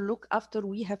closer look after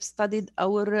we have studied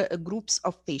our groups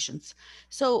of patients.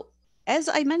 So as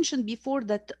I mentioned before,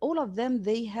 that all of them,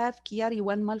 they have Chiari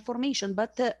 1 malformation,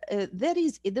 but there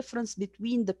is a difference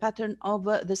between the pattern of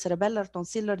the cerebellar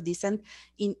tonsillar descent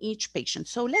in each patient.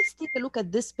 So let's take a look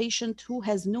at this patient who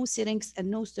has no syrinx and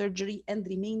no surgery and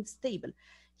remains stable.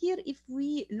 Here, if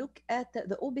we look at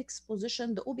the obex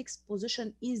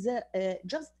position is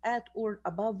just at or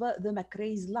above the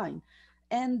Macrae's line.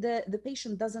 And the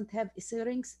patient doesn't have a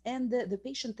syrinx, and the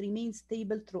patient remains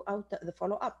stable throughout the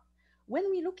follow-up. When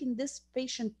we look in this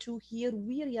patient too here,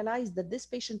 we realize that this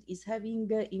patient is having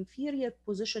inferior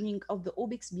positioning of the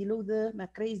obex below the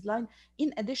Macrae's line,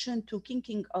 in addition to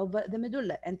kinking of the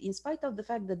medulla. And in spite of the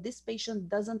fact that this patient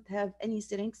doesn't have any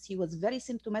syrinx, he was very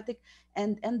symptomatic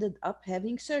and ended up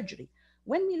having surgery.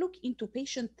 When we look into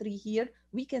patient 3 here,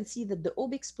 we can see that the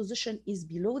obex position is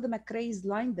below the Macrae's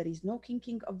line. There is no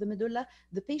kinking of the medulla.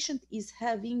 The patient is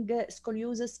having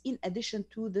scoliosis in addition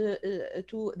to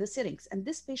the syrinx. And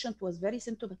this patient was very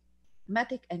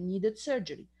symptomatic and needed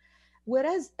surgery.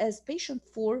 Whereas as patient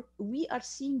 4, we are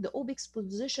seeing the obex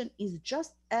position is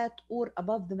just at or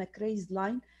above the Macrae's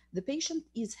line. The patient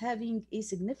is having a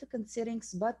significant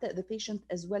syrinx, but the patient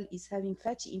as well is having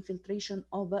fatty infiltration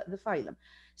of the phylum.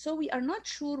 So we are not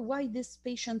sure why this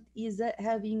patient is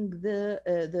having the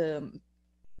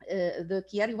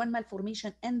Chiari 1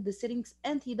 malformation and the syrinx,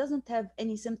 and he doesn't have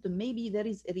any symptom. Maybe there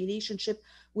is a relationship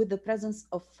with the presence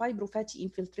of fibrofatty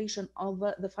infiltration of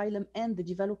the phylum and the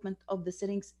development of the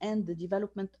syrinx and the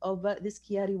development of this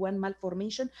Chiari 1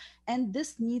 malformation, and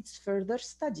this needs further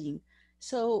studying.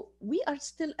 So we are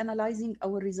still analyzing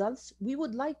our results. We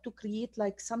would like to create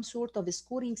like some sort of a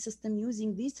scoring system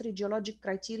using these radiologic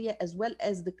criteria as well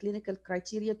as the clinical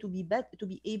criteria to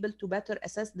be able to better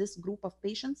assess this group of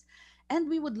patients. And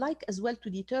we would like as well to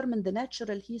determine the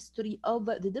natural history of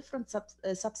the different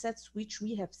subsets which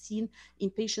we have seen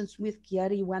in patients with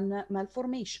Chiari 1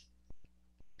 malformation.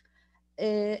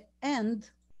 And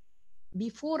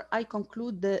before I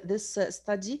conclude this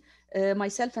study,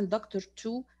 myself and Dr.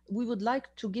 Tu, we would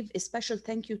like to give a special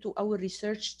thank you to our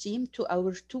research team, to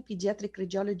our 2 pediatric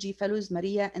radiology fellows,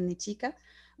 Maria and Nitika.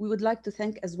 We would like to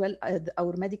thank as well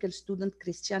our medical student,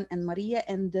 Christian and Maria,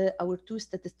 and our 2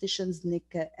 statisticians,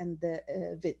 Nick and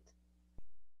Vid.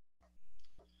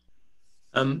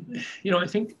 I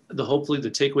think hopefully the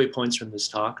takeaway points from this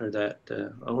talk are that,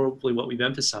 or hopefully what we've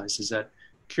emphasized is that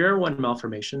Chiari 1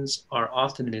 malformations are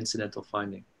often an incidental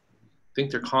finding. I think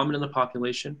they're common in the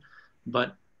population,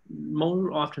 but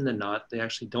more often than not, they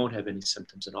actually don't have any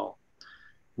symptoms at all.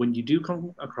 When you do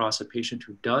come across a patient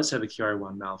who does have a Chiari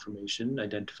 1 malformation,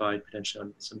 identified potentially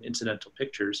on some incidental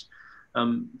pictures,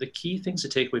 the key things to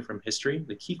take away from history,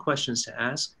 the key questions to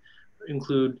ask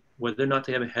include whether or not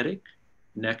they have a headache,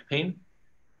 neck pain,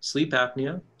 sleep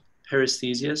apnea,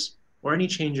 paresthesias, or any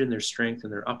change in their strength in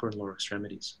their upper and lower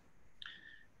extremities.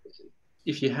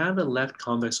 If you have a left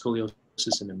convex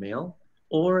scoliosis in a male,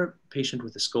 or a patient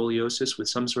with a scoliosis with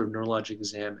some sort of neurologic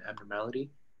exam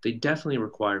abnormality, they definitely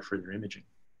require further imaging.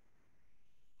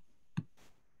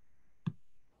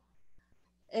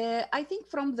 I think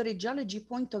from the radiology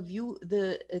point of view,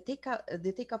 the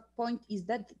take-up point is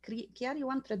that Chiari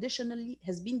 1 traditionally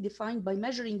has been defined by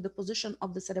measuring the position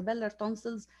of the cerebellar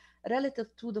tonsils relative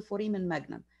to the foramen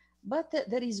magnum. But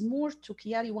there is more to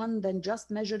Chiari 1 than just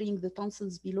measuring the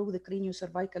tonsils below the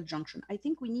craniocervical junction. I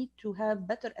think we need to have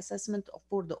better assessment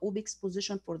for the obex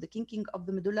position, for the kinking of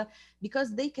the medulla,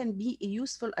 because they can be a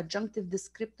useful adjunctive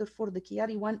descriptor for the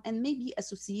Chiari 1 and may be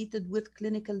associated with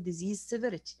clinical disease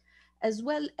severity. As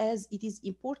well as it is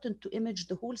important to image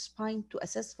the whole spine to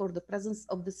assess for the presence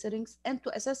of the syrinx and to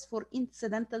assess for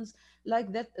incidentals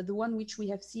like that, the one which we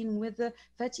have seen with the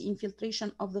fatty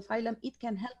infiltration of the phylum. It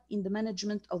can help in the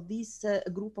management of this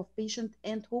group of patients,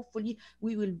 and hopefully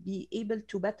we will be able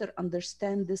to better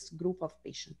understand this group of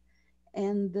patients.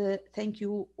 And thank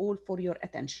you all for your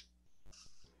attention.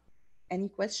 Any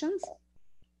questions?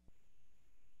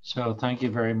 So thank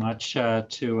you very much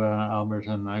to Albert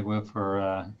and Nagwa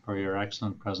for your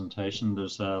excellent presentation.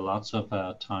 There's lots of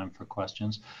time for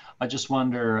questions. I just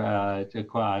wonder, I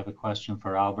have a question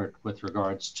for Albert with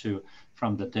regards to,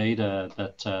 from the data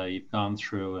that you've gone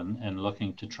through and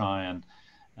looking to try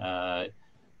and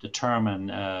determine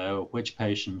which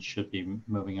patients should be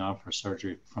moving on for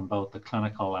surgery from both the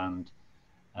clinical and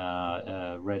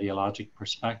radiologic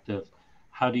perspective.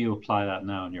 How do you apply that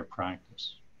now in your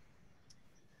practice?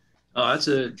 That's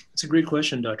a great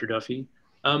question, Dr. Duffy.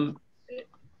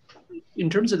 In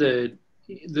terms of the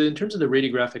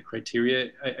radiographic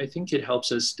criteria, I think it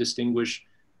helps us distinguish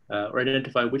or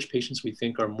identify which patients we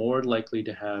think are more likely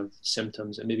to have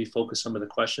symptoms and maybe focus some of the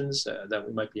questions that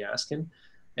we might be asking.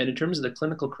 And in terms of the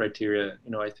clinical criteria,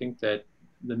 I think that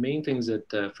the main things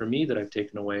that for me that I've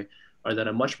taken away are that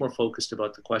I'm much more focused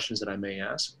about the questions that I may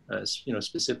ask,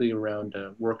 specifically around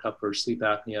workup or sleep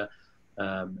apnea,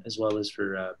 as well as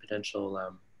for potential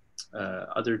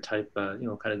other type,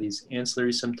 kind of these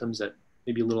ancillary symptoms that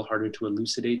maybe a little harder to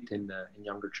elucidate in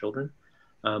younger children.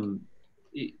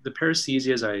 The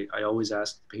paresthesias, I always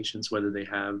ask patients whether they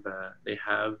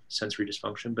have sensory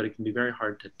dysfunction, but it can be very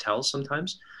hard to tell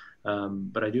sometimes.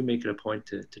 But I do make it a point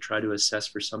to try to assess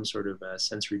for some sort of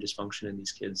sensory dysfunction in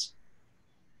these kids.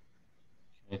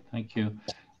 Okay, thank you.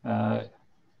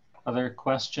 Other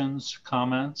questions,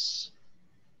 comments?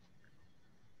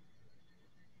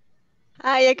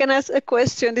 Hi, I can ask a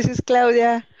question. This is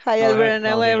Claudia. Hi, Go Albert ahead, and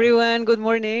Nagwa, Claudia. everyone. Good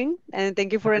morning, and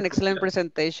thank you for an excellent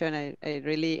presentation. I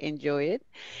really enjoy it.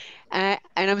 And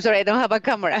I'm sorry, I don't have a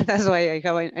camera. That's why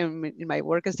I'm in my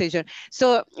workstation.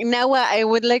 So now I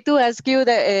would like to ask you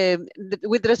that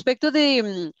with respect to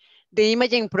the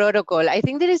imaging protocol, I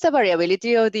think there is a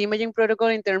variability of the imaging protocol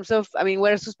in terms of, I mean,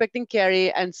 we're suspecting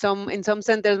Chiari, and in some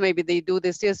centers, maybe they do the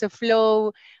CSF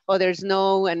flow, others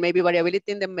no, and maybe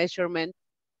variability in the measurement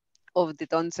of the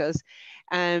tonsils.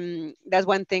 That's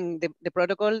one thing, the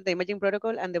protocol, the imaging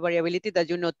protocol, and the variability that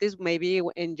you notice maybe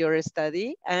in your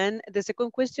study. And the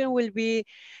second question will be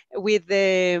with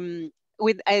the,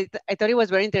 I thought it was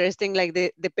very interesting, like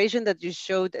the patient that you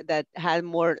showed that had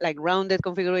more like rounded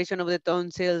configuration of the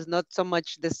tonsils, not so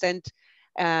much descent,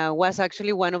 was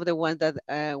actually one of the ones that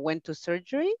went to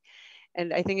surgery.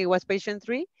 And I think it was patient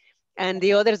 3. And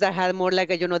the others that had more like,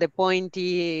 the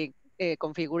pointy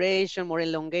configuration, more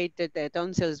elongated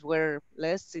tonsils were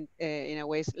less, in a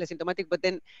way, less symptomatic. But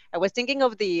then I was thinking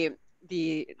of the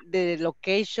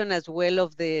location as well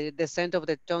of the descent of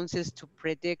the tonsils to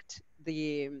predict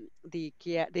the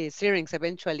syrinx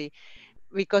eventually,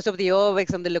 because of the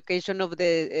ovex and the location of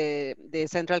the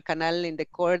central canal in the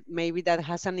cord. Maybe that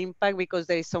has an impact because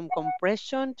there is some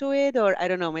compression to it, or I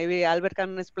don't know, maybe Albert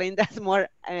can explain that more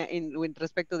with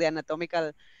respect to the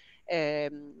anatomical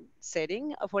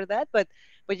setting for that. But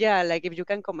yeah, like if you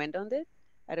can comment on it.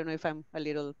 I don't know if I'm a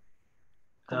little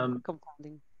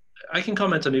confounding. I can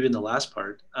comment on maybe in the last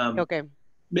part. Okay.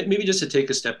 Maybe just to take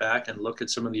a step back and look at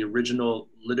some of the original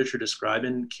literature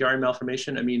describing Chiari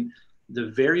malformation. I mean, the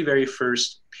very, very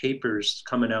first papers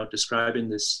coming out describing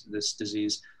this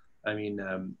disease, I mean,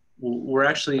 were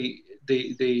actually,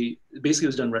 they basically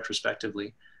was done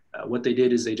retrospectively. What they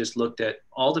did is they just looked at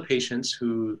all the patients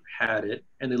who had it,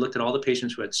 and they looked at all the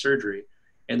patients who had surgery,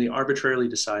 and they arbitrarily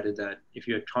decided that if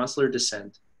you had tonsillar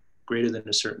descent greater than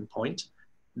a certain point,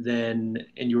 then,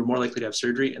 and you were more likely to have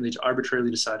surgery, and they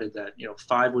arbitrarily decided that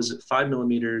 5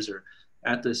 millimeters or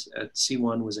at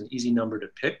C1 was an easy number to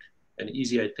pick, an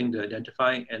easy thing to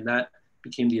identify, and that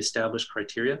became the established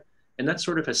criteria. And that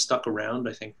sort of has stuck around,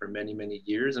 I think, for many, many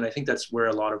years. And I think that's where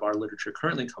a lot of our literature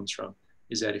currently comes from,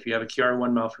 is that if you have a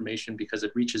Chiari-1 malformation because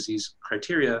it reaches these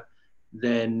criteria,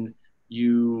 then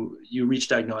you reach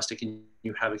diagnostic and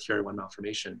you have a Chiari-1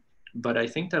 malformation. But I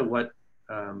think that what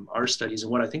our studies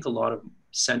and what I think a lot of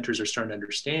centers are starting to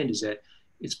understand is that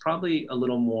it's probably a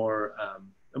little more,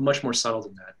 much more subtle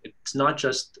than that. It's not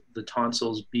just the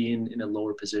tonsils being in a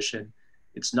lower position.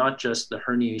 It's not just the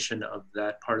herniation of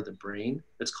that part of the brain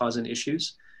that's causing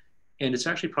issues. And it's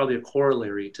actually probably a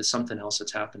corollary to something else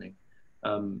that's happening.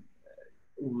 An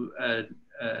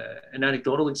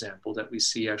anecdotal example that we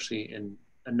see actually in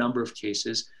a number of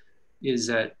cases is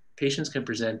that patients can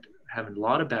present having a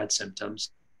lot of bad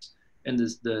symptoms, and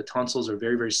the tonsils are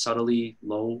very, very subtly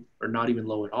low or not even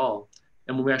low at all.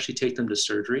 And when we actually take them to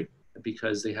surgery,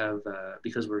 because they have,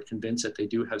 because we're convinced that they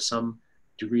do have some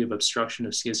degree of obstruction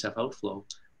of CSF outflow,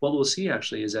 what we'll see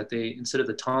actually is that they, instead of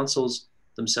the tonsils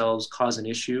themselves cause an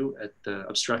issue at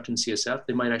obstructing CSF,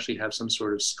 they might actually have some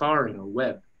sort of scarring or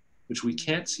web, which we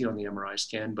can't see on the MRI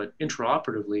scan, but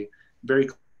intraoperatively, very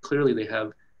clearly they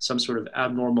have some sort of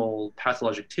abnormal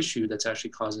pathologic tissue that's actually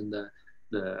causing the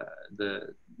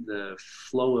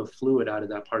flow of fluid out of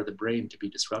that part of the brain to be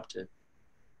disrupted.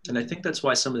 And I think that's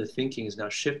why some of the thinking is now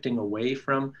shifting away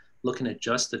from looking at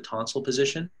just the tonsil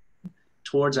position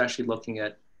towards actually looking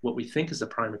at what we think is the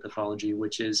primary pathology,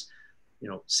 which is,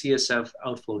 CSF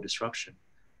outflow disruption.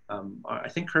 I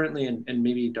think currently, and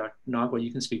maybe Dr. Nagwa,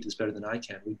 you can speak to this better than I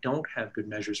can, we don't have good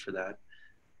measures for that.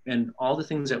 And all the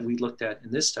things that we looked at in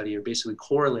this study are basically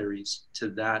corollaries to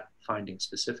that finding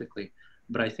specifically.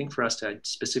 But I think for us to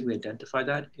specifically identify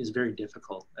that is very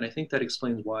difficult. And I think that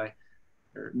explains why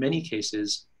in many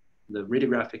cases, the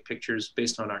radiographic pictures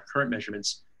based on our current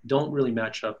measurements don't really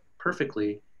match up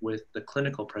perfectly with the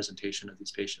clinical presentation of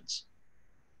these patients.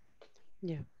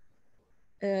 Yeah.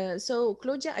 So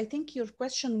Claudia, I think your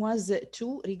question was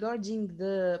two regarding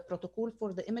the protocol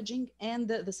for the imaging, and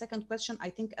the second question, I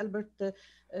think Albert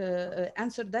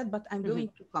answered that, but I'm going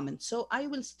to comment. So I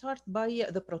will start by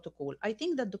the protocol. I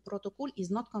think that the protocol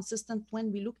is not consistent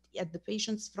when we looked at the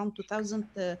patients from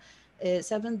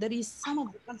 2007. There is some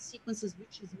of the pulse sequences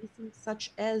which is missing,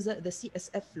 such as the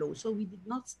CSF flow. So we did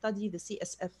not study the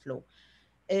CSF flow.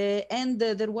 And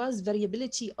there was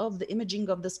variability of the imaging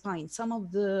of the spine. Some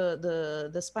of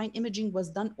the spine imaging was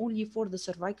done only for the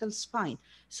cervical spine.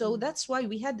 So that's why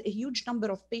we had a huge number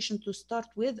of patients to start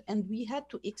with, and we had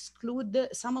to exclude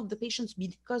some of the patients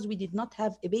because we did not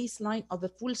have a baseline of a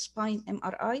full spine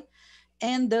MRI.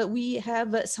 And we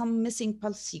have some missing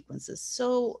pulse sequences.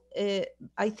 So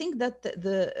I think that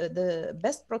the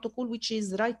best protocol, which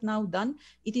is right now done,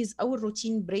 it is our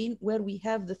routine brain where we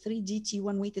have the 3D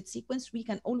T1 weighted sequence. We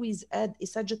can always add a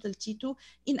sagittal T2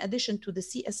 in addition to the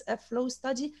CSF flow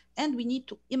study, and we need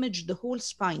to image the whole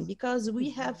spine because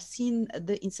we have seen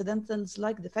the incidentals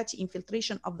like the fatty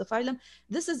infiltration of the phylum.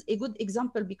 This is a good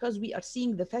example because we are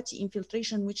seeing the fatty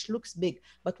infiltration, which looks big.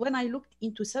 But when I looked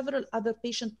into several other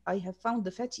patients, I have found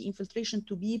the fatty infiltration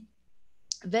to be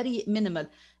very minimal.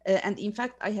 And in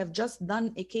fact, I have just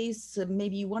done a case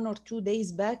maybe 1 or 2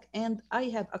 days back, and I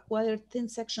have acquired thin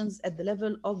sections at the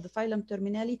level of the phylum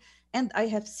terminale, and I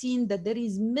have seen that there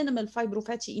is minimal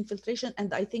fibrofatty infiltration,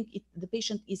 and I think the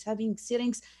patient is having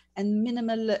syrinx and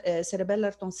minimal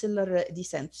cerebellar tonsillar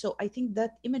descent. So I think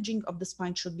that imaging of the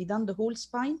spine should be done the whole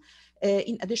spine,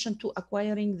 in addition to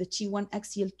acquiring the T1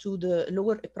 axial to the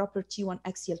lower, a proper T1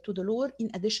 axial to the lower, in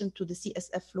addition to the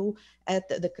CSF flow at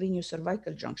the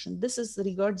craniocervical junction. This is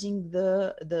regarding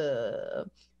the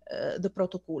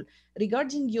protocol.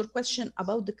 Regarding your question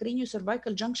about the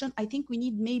craniocervical junction, I think we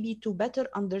need maybe to better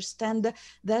understand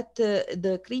that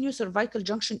the craniocervical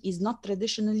junction is not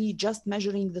traditionally just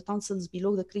measuring the tonsils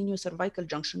below the craniocervical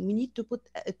junction. We need to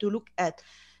look at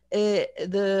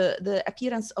the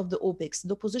appearance of the orbix,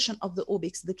 the position of the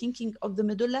orbix, the kinking of the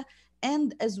medulla,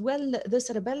 and as well the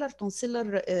cerebellar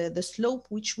tonsillar, the slope,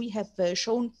 which we have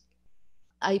shown.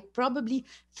 I probably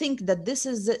think that this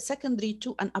is secondary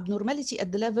to an abnormality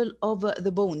at the level of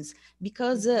the bones,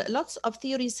 because lots of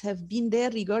theories have been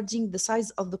there regarding the size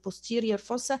of the posterior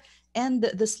fossa, and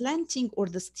the slanting or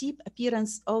the steep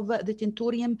appearance of the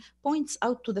tentorium points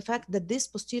out to the fact that this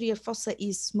posterior fossa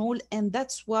is small, and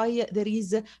that's why there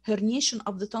is a herniation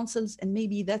of the tonsils, and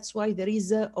maybe that's why there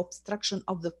is an obstruction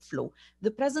of the flow.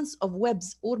 The presence of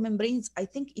webs or membranes, I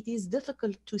think it is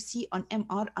difficult to see on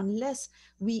MR unless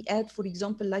we add, for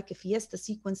example, like a Fiesta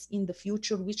sequence in the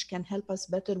future, which can help us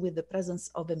better with the presence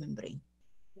of a membrane.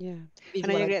 Yeah,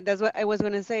 and I agree. That's what I was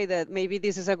going to say, that maybe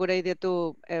this is a good idea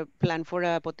to plan for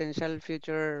a potential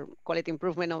future quality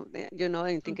improvement of, you know,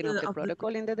 in thinking of the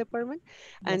protocol in the department.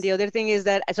 Yes. And the other thing is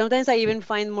that sometimes I even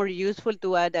find more useful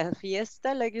to add a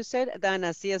Fiesta, like you said, than a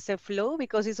CSF flow,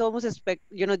 because it's almost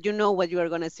you know what you are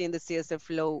going to see in the CSF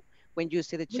flow when you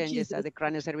see the changes at the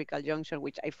craniocervical junction,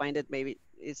 which I find it maybe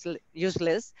is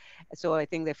useless. So I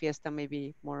think the Fiesta may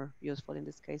be more useful in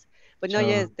this case. But no,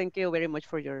 yes, thank you very much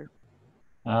for your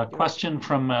question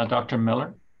from Dr.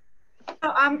 Miller.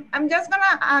 I'm just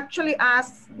gonna actually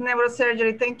ask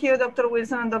neurosurgery. Thank you, Dr.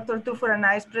 Wilson and Dr. Tu, for a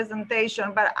nice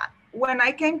presentation. But when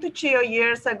I came to CHIO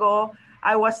years ago,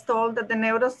 I was told that the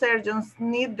neurosurgeons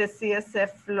need the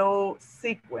CSF flow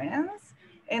sequence.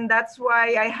 And that's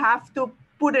why I have to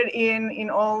put it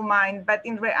in all mine. But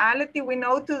in reality, we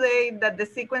know today that the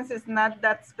sequence is not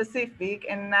that specific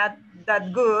and not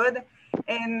that good.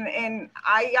 And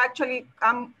I actually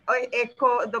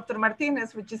echo Dr.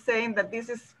 Martinez, which is saying that this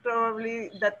is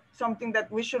probably something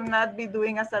that we should not be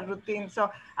doing as a routine.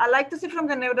 So I like to see from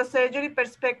the neurosurgery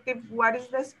perspective, what is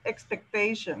the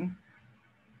expectation?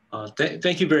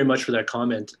 Thank you very much for that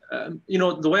comment. You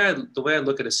know, the way I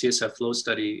look at a CSF flow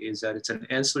study is that it's an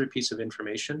ancillary piece of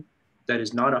information that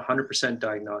is not 100%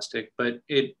 diagnostic, but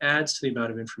it adds to the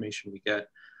amount of information we get.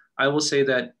 I will say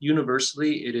that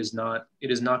universally, it is not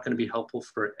going to be helpful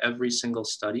for every single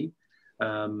study,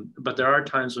 but there are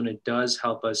times when it does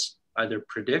help us either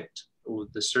predict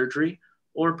the surgery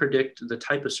or predict the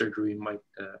type of surgery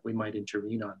we might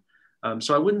intervene on.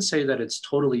 So I wouldn't say that it's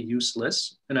totally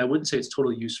useless, and I wouldn't say it's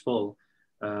totally useful,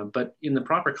 but in the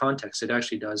proper context, it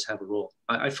actually does have a role.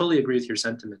 I fully agree with your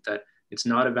sentiment that it's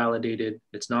not a validated,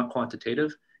 it's not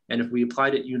quantitative, and if we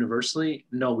applied it universally,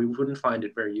 no, we wouldn't find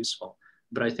it very useful.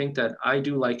 But I think that I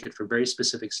do like it for very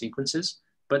specific sequences,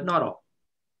 but not all.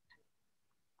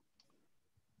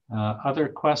 Other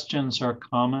questions or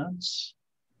comments?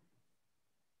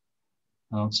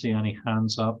 I don't see any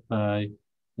hands up.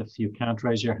 If you can't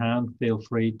raise your hand, feel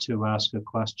free to ask a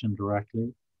question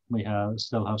directly. We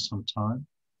still have some time.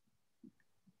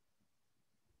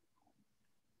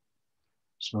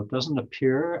 So it doesn't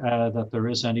appear that there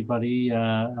is anybody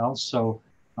else. So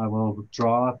I will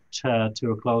draw it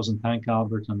to a close and thank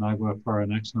Albert and Nagwa for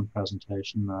an excellent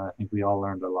presentation. I think we all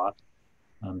learned a lot,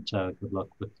 and good luck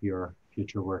with your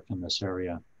future work in this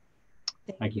area.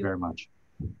 Thank you very much.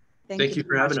 Thank you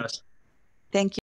for having us. Thank you.